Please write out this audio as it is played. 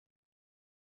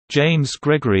James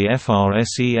Gregory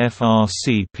FRSE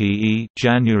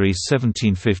January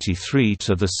 1753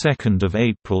 to the 2nd of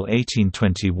April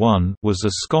 1821 was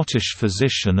a Scottish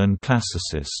physician and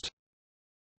classicist.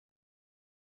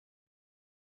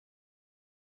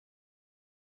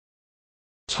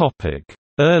 Topic: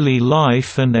 Early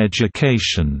life and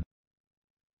education.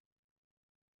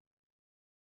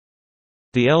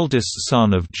 The eldest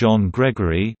son of John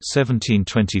Gregory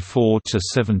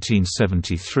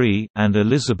 (1724–1773) and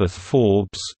Elizabeth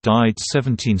Forbes, died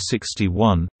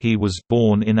 1761. He was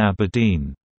born in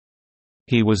Aberdeen.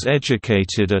 He was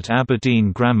educated at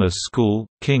Aberdeen Grammar School,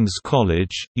 King's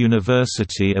College,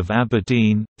 University of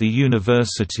Aberdeen, the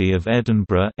University of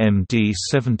Edinburgh (MD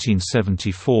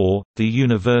 1774), the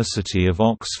University of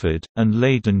Oxford, and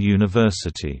Leiden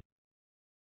University.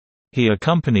 He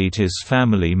accompanied his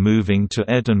family moving to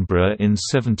Edinburgh in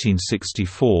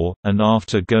 1764, and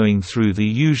after going through the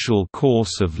usual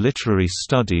course of literary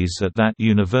studies at that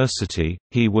university,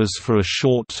 he was for a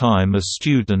short time a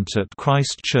student at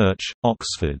Christ Church,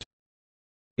 Oxford.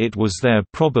 It was there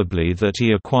probably that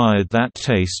he acquired that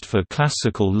taste for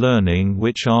classical learning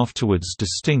which afterwards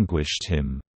distinguished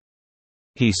him.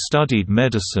 He studied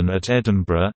medicine at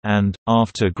Edinburgh, and,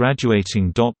 after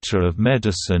graduating Doctor of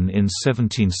Medicine in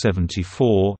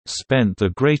 1774, spent the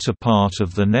greater part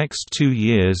of the next 2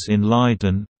 years in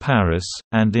Leiden, Paris,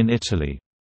 and in Italy.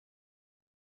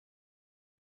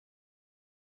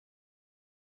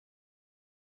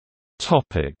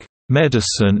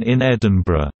 Medicine in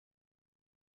Edinburgh.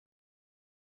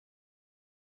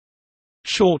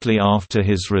 Shortly after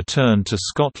his return to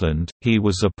Scotland, he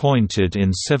was appointed in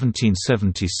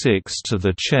 1776 to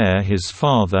the chair his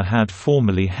father had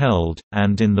formerly held,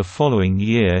 and in the following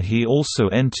year he also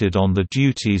entered on the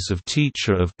duties of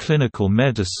teacher of clinical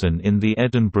medicine in the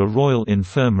Edinburgh Royal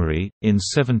Infirmary. In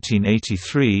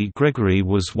 1783, Gregory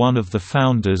was one of the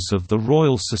founders of the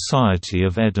Royal Society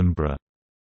of Edinburgh.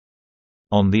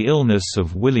 On the illness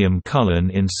of William Cullen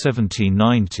in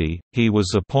 1790, he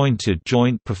was appointed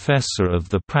joint professor of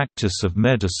the practice of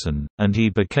medicine, and he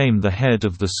became the head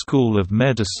of the School of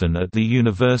Medicine at the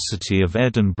University of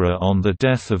Edinburgh on the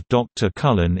death of Dr.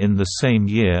 Cullen in the same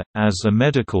year. As a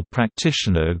medical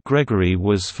practitioner, Gregory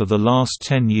was for the last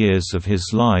 10 years of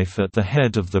his life at the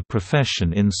head of the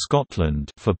profession in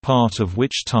Scotland, for part of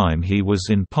which time he was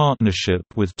in partnership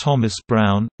with Thomas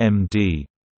Brown, M.D.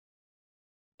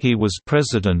 He was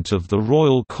president of the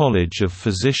Royal College of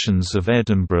Physicians of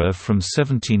Edinburgh from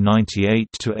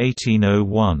 1798 to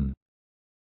 1801.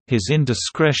 His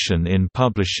indiscretion in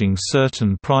publishing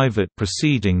certain private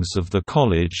proceedings of the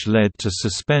college led to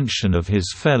suspension of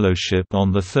his fellowship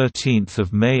on 13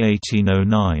 May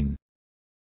 1809.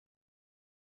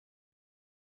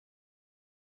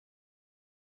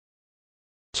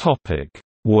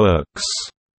 Works.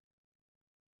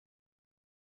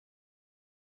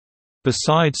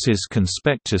 Besides his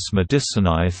Conspectus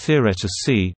Medicinae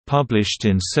Theoretici, published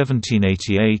in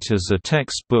 1788 as a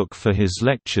textbook for his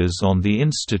lectures on the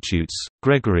Institutes,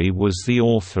 Gregory was the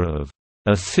author of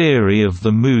A Theory of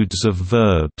the Moods of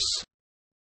Verbs,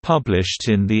 published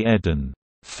in the Eden.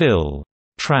 Phil.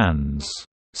 Trans.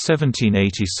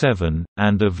 1787,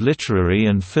 and of Literary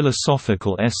and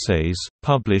Philosophical Essays,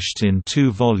 published in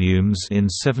 2 volumes in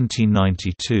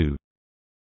 1792.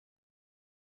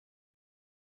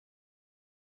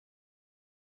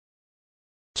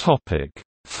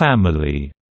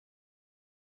 Family.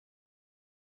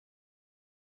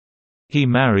 He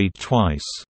married twice.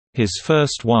 His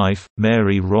first wife,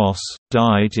 Mary Ross,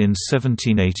 died in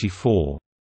 1784.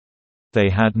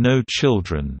 They had no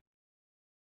children.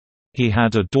 He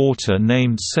had a daughter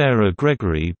named Sarah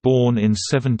Gregory, born in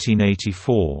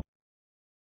 1784.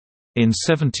 In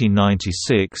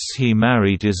 1796 he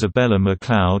married Isabella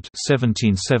MacLeod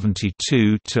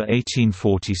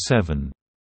 (1772–1847).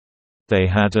 They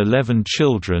had 11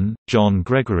 children: John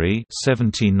Gregory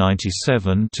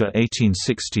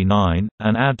 (1797–1869),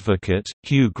 an advocate;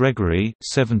 Hugh Gregory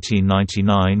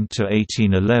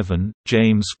 (1799–1811),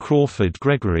 James Crawford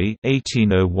Gregory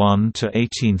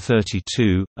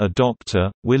 (1801–1832), a doctor;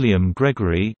 William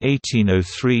Gregory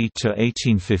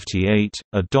 (1803–1858),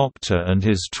 a doctor, and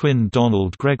his twin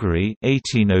Donald Gregory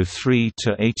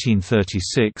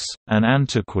 (1803–1836), an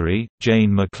antiquary;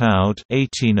 Jane MacLeod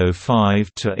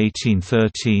 (1805–18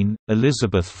 1813,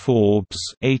 Elizabeth Forbes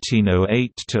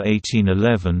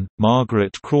 (1808–1811),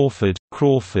 Margaret Crawford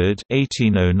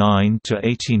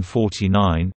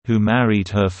 1809–1849, who married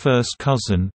her first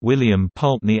cousin, William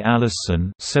Pulteney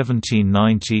Allison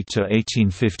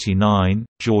 (1790–1859),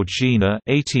 Georgina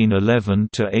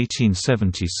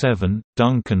 (1811–1877),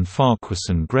 Duncan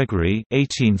Farquharson Gregory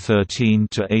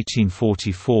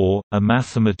 (1813–1844), a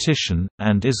mathematician,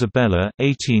 and Isabella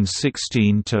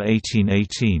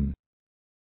 (1816–1818).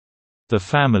 The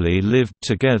family lived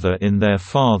together in their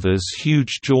father's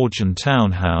huge Georgian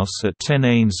townhouse at 10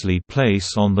 Ainslie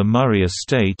Place on the Murray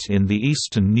estate in the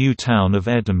eastern new town of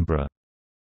Edinburgh.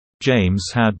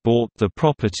 James had bought the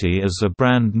property as a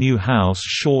brand new house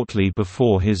shortly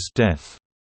before his death.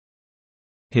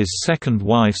 His second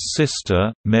wife's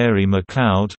sister, Mary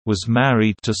MacLeod, was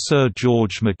married to Sir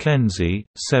George Mackenzie,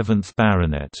 7th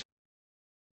Baronet.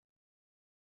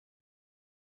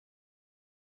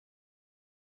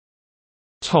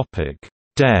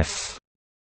 Death.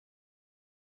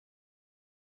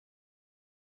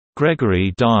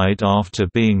 Gregory died after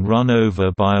being run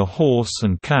over by a horse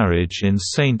and carriage in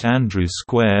St Andrew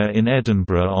Square in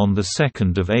Edinburgh on 2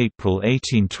 April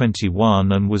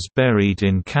 1821 and was buried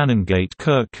in Canongate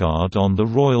Kirkyard on the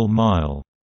Royal Mile.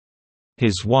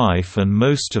 His wife and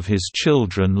most of his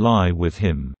children lie with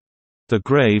him. The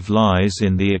grave lies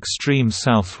in the extreme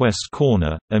southwest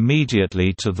corner,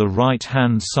 immediately to the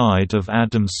right-hand side of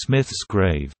Adam Smith's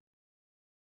grave.